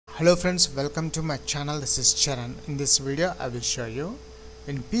Hello friends, welcome to my channel. This is Charan. In this video I will show you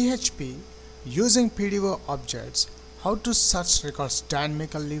in PHP using PDO objects how to search records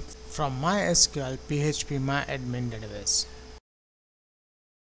dynamically from MySQL PHP MyAdmin database.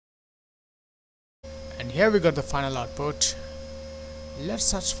 And here we got the final output. Let's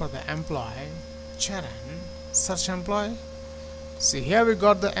search for the employee Charan. Search employee. See, here we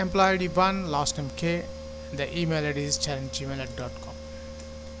got the employee ID 1, last name K, the email ID is charan@gmail.com.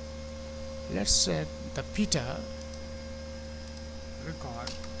 Let's set the Peter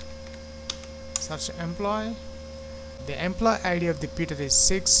record. Search employee. The employee ID of the Peter is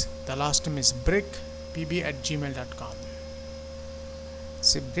 6, the last name is brick pb@gmail.com.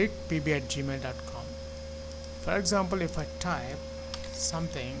 See, brick pb@gmail.com. For example, if I type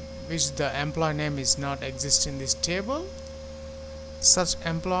something which the employee name is not exist in this table, search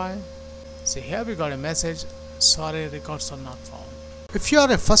employee. See, here we got a message, sorry, records are not found. If you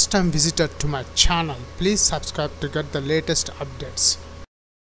are a first time visitor to my channel, please subscribe to get the latest updates.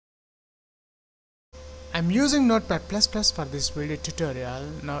 I'm using Notepad++ for this video tutorial.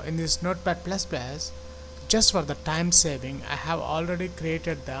 Now in this Notepad++, just for the time saving, I have already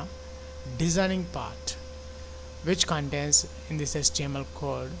created the designing part, which contains in this HTML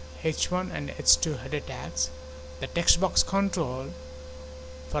code h1 and h2 header tags, the text box control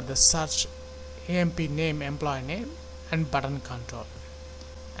for the search emp name, employee name, and button control.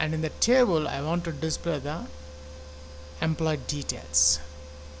 And in the table I want to display the employee details.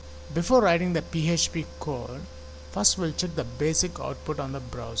 Before writing the PHP code, first we'll check the basic output on the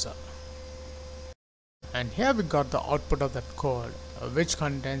browser. And here we got the output of that code, which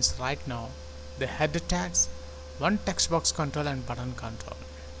contains right now the header tags, one text box control and button control.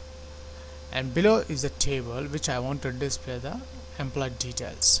 And below is the table which I want to display the employee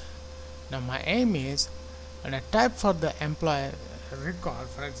details. Now my aim is, when I type for the employee record,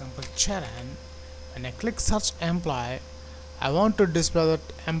 for example Charan, when I click search employee, I want to display that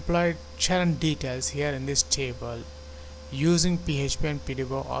employee Charan details here in this table using PHP and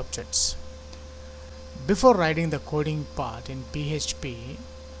PDO objects. Before writing the coding part in PHP,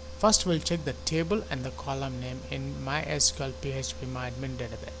 first we'll check the table and the column name in MySQL PHP MyAdmin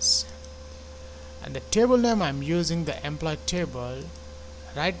database. And the table name I'm using the employee table.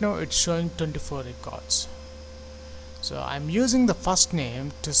 Right now it's showing 24 records. So I'm using the first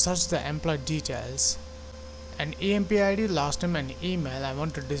name to search the employee details, and emp ID, last name and email I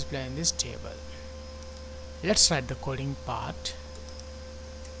want to display in this table. Let's write the coding part.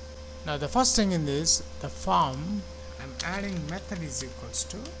 Now the first thing in this, the form, I'm adding method is equals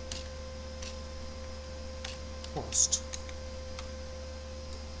to post.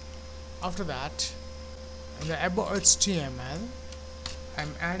 After that, in the above HTML,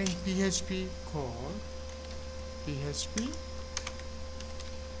 I'm adding PHP code, PHP.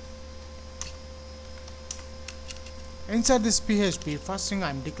 Inside this PHP, first thing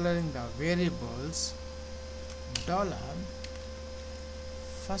I'm declaring the variables dollar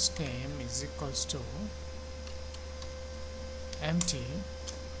first name is equals to empty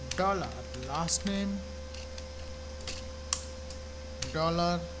dollar last name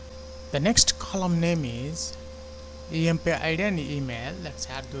dollar. The next column name is emp ID and email. Let's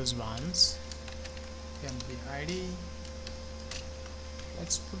add those ones. emp ID,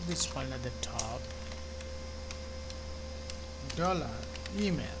 let's put this one at the top, dollar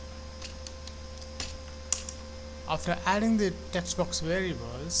email. After adding the text box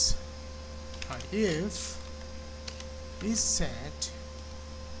variables, if is set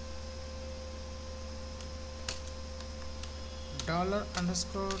dollar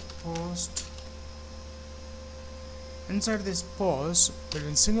underscore post. Inside this post,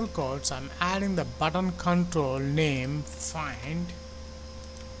 between single quotes, I'm adding the button control name find,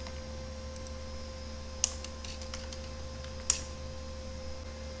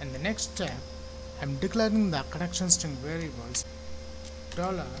 and the next step, I'm declaring the connection string variables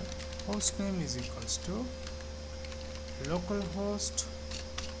dollar host name is equals to localhost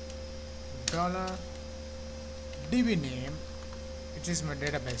dollar db name, which is my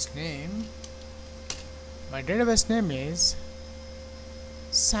database name. My database name is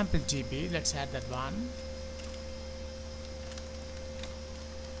sampledb. Let's add that one.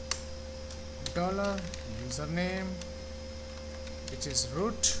 Dollar username, which is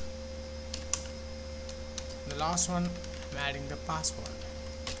root. The last one, I'm adding the password.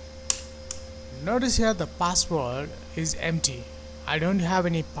 Notice here the password is empty. I don't have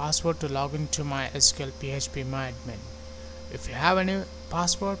any password to log into my SQL PHP MyAdmin. If you have any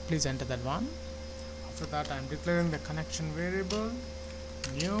password, please enter that one. After that, I'm declaring the connection variable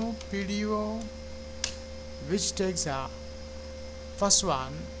new PDO, which takes a first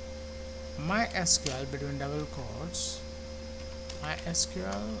one MySQL between double quotes,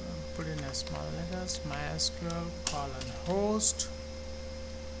 MySQL, put in a small letters, MySQL :host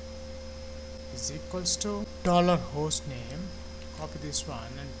is equals to $host name. Copy this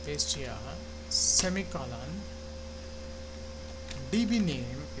one and paste here, semicolon, DB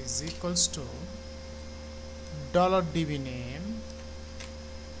name is equals to $DB name,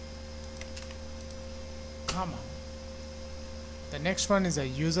 comma. The next one is a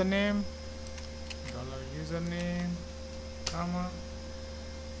username, $username, comma.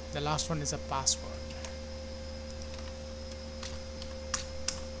 The last one is a password.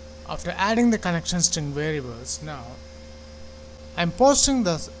 After adding the connection string variables, now I'm posting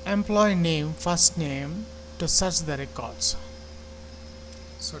the employee name, first name to search the records.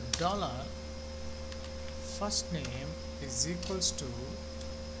 So $first name is equals to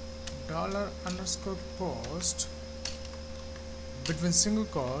 $_post between single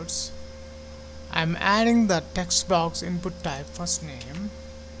quotes. I'm adding the text box input type first name.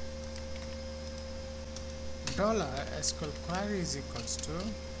 $SQL query is equals to,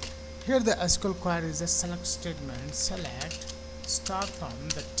 here the SQL query is a select statement. Select start from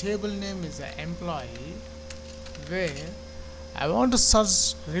the table name is the employee, where I want to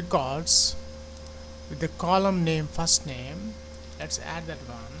search records with the column name first name. Let's add that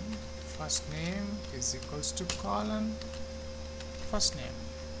one. First name is equals to colon first name.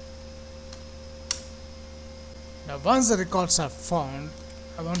 Now once the records are found,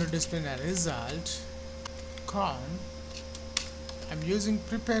 I want to display a result. I'm using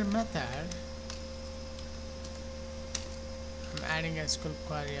prepare method. I'm adding a SQL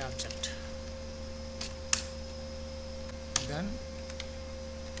query object. Then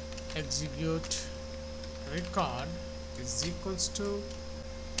execute record is equals to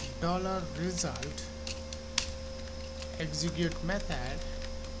 $result. Execute method.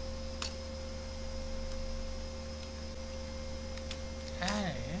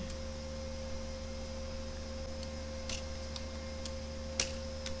 Array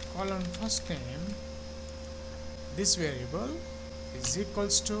colon first name. This variable is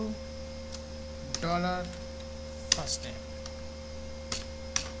equals to $first name.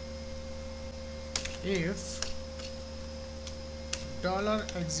 If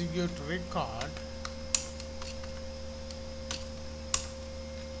 $execute record,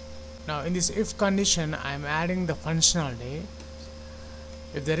 now in this if condition I am adding the functionality.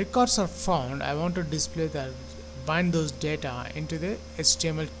 If the records are found, I want to display the bind those data into the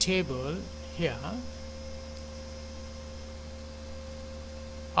HTML table here,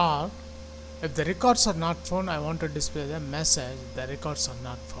 or if the records are not found, I want to display the message the records are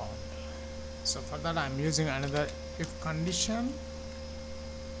not found. So for that I am using another if condition.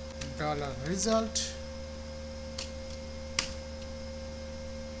 $result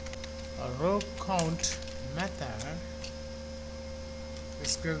row count method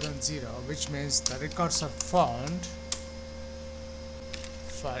is greater than 0, which means the records are found.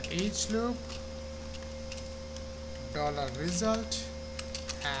 For each loop, $result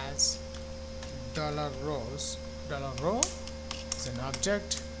as $rows. $row is an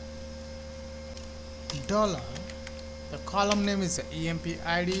object. The column name is the emp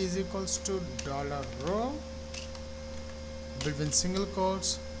id is equals to $row. Between single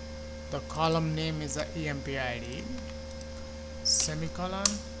quotes, the column name is the emp id. Semicolon.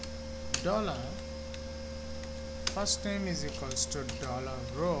 First name is equals to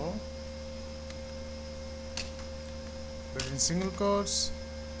 $row. Between single quotes,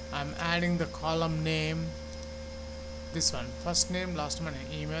 I'm adding the column name, this one, first name, last one,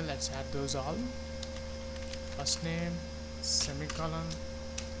 and email. Let's add those all. First name, semicolon,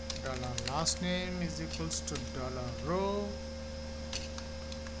 $last name is equals to $row.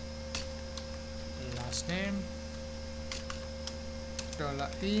 Last name,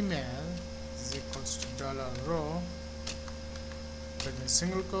 $email is equals to $row. Between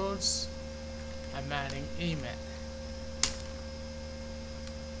single quotes, I'm adding email.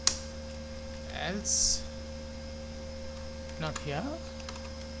 Else, not here,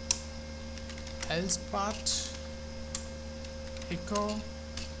 else part echo,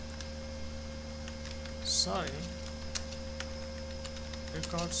 sorry,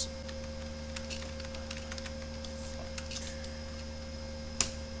 records.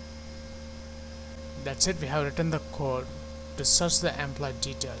 That's it, we have written the code to search the employee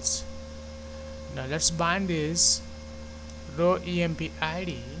details. Now let's bind this row emp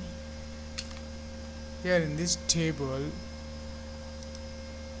id here in this table.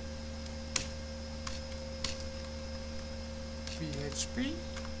 PHP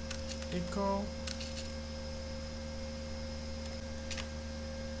echo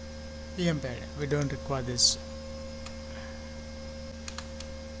empid. We don't require this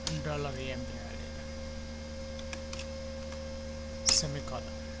 $empid semicolon.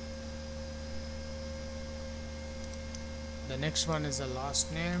 The next one is the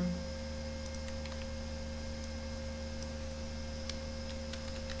last name.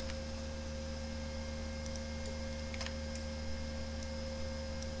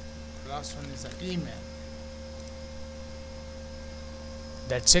 Last one is the email.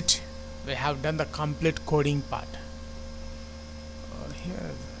 That's it. We have done the complete coding part.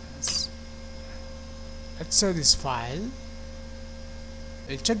 Here, let's save this file.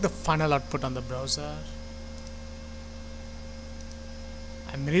 We'll check the final output on the browser.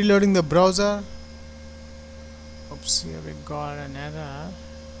 I'm reloading the browser. Oops, here we got an error.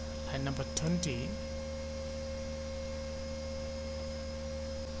 Line number 20.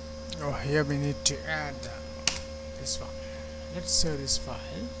 Oh, here we need to add this one. Let's save this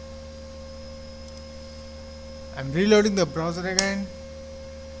file. I'm reloading the browser again,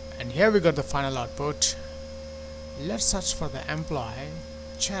 and here we got the final output. Let's search for the employee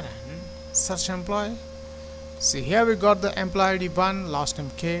Charan. Search employee. See, here we got the employee ID 1, last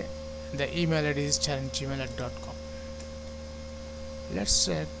name K, the email ID is charan@gmail.com. Let's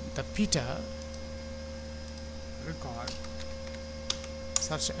check the Peter record.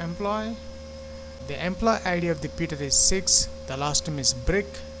 Search employee. The employee ID of the Peter is 6, the last name is brick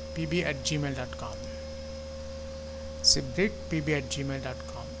pb@gmail.com. See, brick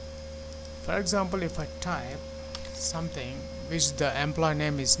pb@gmail.com. For example, if I type something which the employee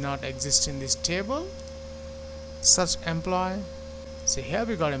name is not exist in this table, search employee. See, here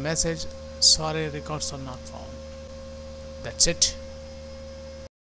we got a message, sorry, records are not found. That's it.